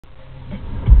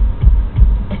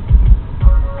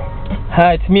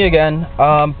Hi, it's me again,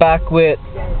 back with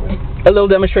a little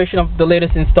demonstration of the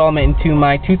latest installment into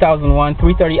my 2001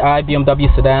 330i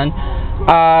BMW sedan.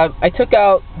 I took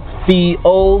out the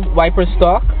old wiper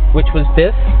stock, which was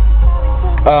this,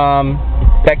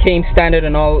 that came standard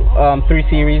in all 3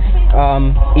 series,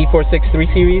 E46 3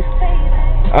 series.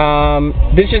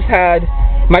 This just had,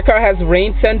 my car has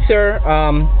rain sensor,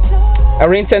 a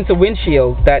rain sensor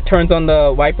windshield that turns on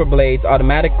the wiper blades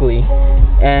automatically,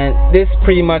 and this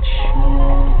pretty much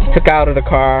took out of the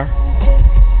car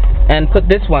and put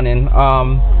this one in.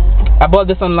 I bought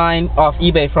this online off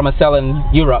eBay from a seller in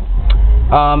Europe.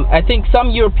 I think some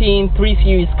European 3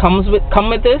 series come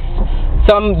with this.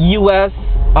 Some US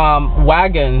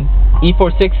wagon,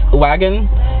 E46 wagon,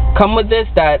 come with this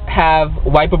that have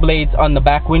wiper blades on the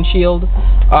back windshield.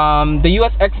 The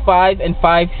US X5 and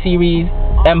 5 series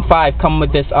M5 come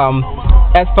with this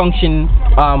S-function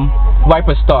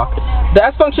wiper stock. The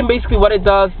S-function, basically what it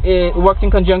does, it works in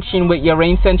conjunction with your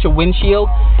rain sensor windshield.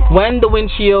 When the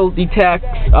windshield detects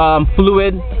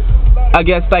fluid, I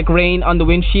guess like rain on the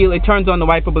windshield, it turns on the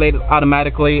wiper blade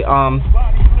automatically,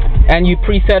 and you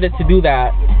preset it to do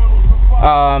that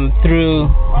through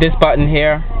this button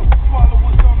here,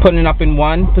 putting it up in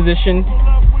one position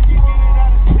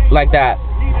like that.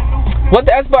 What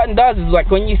the S button does is, like,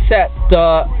 when you set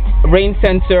the rain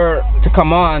sensor to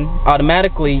come on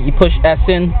automatically, you push S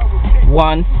in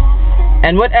once,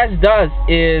 and what S does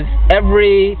is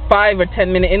every 5 or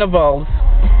 10 minute intervals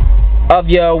of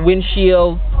your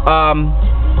windshield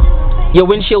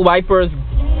wipers,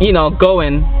 you know,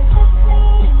 going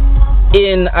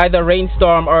in either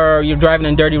rainstorm or you're driving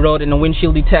on dirty road and the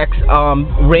windshield detects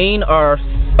rain or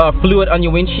fluid on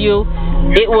your windshield,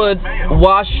 it would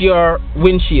wash your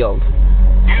windshield.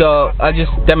 So I'll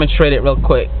just demonstrate it real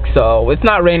quick. So it's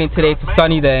not raining today, it's a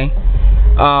sunny day.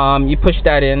 You push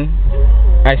that in.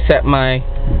 I set my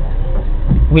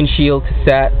windshield to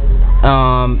set,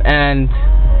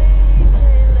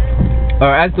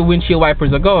 or as the windshield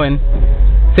wipers are going,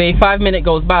 say 5 minutes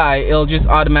goes by, it'll just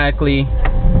automatically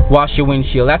wash your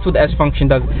windshield. That's what the S function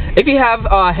does. If you have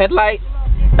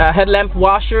headlamp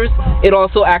washers, it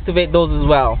also activates those as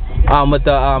well with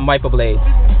the wiper blades.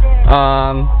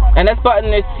 And this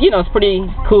button, it's pretty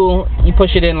cool. You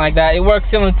push it in like that. It works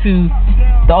similar to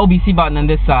the OBC button on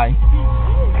this side.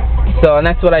 So, and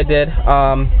that's what I did.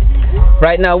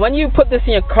 Right now, when you put this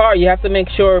in your car, you have to make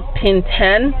sure pin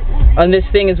 10 on this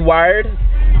thing is wired,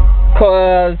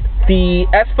 because the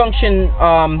S function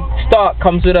stock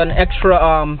comes with an extra,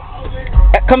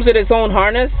 comes with its own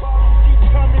harness,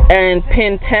 and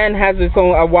pin 10 has its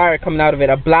own wire coming out of it,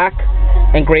 a black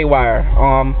and gray wire.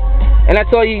 And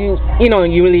that's all you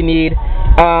really need.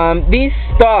 These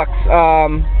stocks,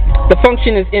 the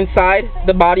function is inside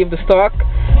the body of the stock,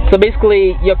 so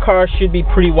basically your car should be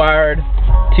pre-wired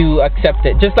to accept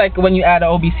it. Just like when you add an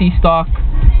OBC stock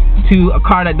to a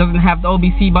car that doesn't have the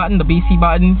OBC button, the BC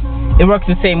button, it works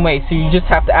the same way. So you just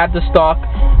have to add the stock,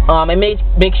 and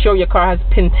make sure your car has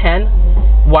pin 10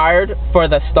 wired for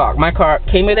the stock. My car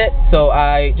came with it, so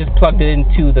I just plugged it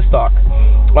into the stock.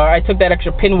 Or I took that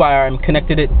extra pin wire and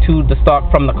connected it to the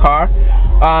stock from the car.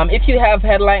 If you have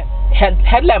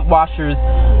headlamp washers,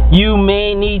 you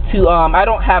may need to, I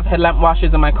don't have headlamp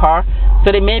washers in my car,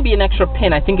 so there may be an extra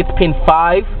pin. I think it's pin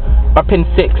 5 or pin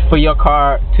 6 for your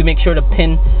car to make sure the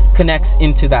pin connects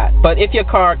into that. But if your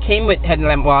car came with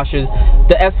headlamp washers,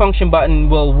 the S function button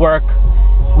will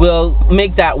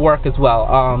make that work as well.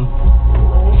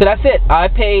 So that's it. I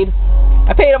paid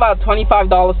about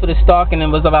 $25 for the stock, and it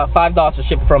was about $5 to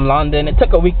ship from London. It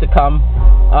took a week to come.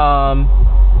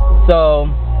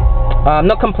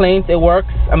 No complaints. It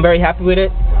works. I'm very happy with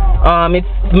it. It's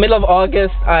the middle of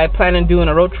August. I plan on doing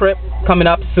a road trip coming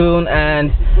up soon,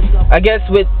 and I guess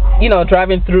with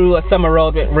driving through a summer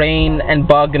road with rain and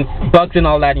bugs and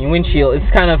all that in your windshield,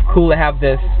 it's kind of cool to have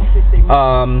this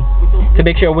to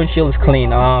make sure your windshield is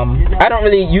clean. I don't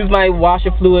really use my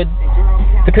washer fluid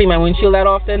to clean my windshield that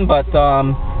often, but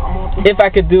if I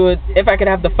could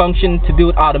have the function to do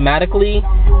it automatically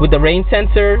with the rain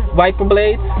sensor wiper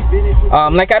blades,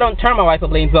 like I don't turn my wiper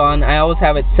blades on, I always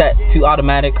have it set to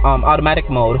automatic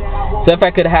mode. So if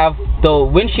I could have the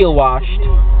windshield washed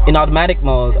in automatic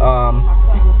mode, I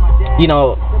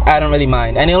don't really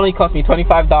mind. And it only cost me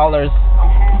 $25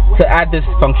 to add this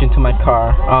function to my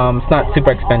car. It's not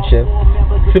super expensive.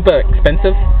 So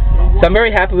I'm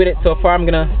very happy with it so far. I'm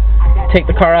gonna take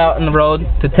the car out on the road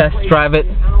to test drive it.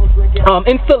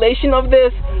 Installation of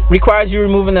this requires you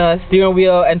removing the steering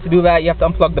wheel, and to do that you have to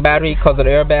unplug the battery because of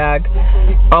the airbag.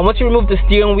 Once you remove the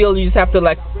steering wheel, you just have to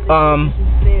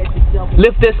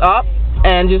lift this up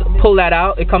and just pull that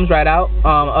out. It comes right out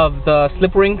of the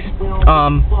slip ring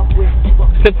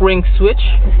switch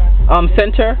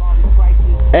center,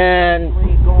 and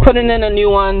putting in a new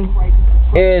one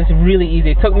is really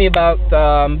easy. It took me about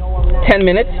 10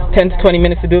 to 20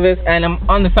 minutes to do this, and I'm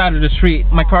on the side of the street.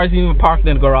 My car isn't even parked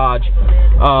in the garage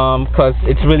because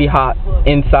it's really hot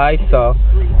inside, so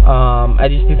I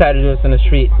just decided to do this in the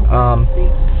street.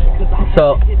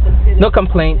 So no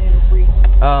complaints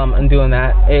in doing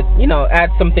that. It, you know,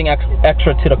 adds something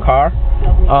extra to the car,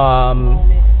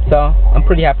 so I'm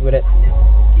pretty happy with it.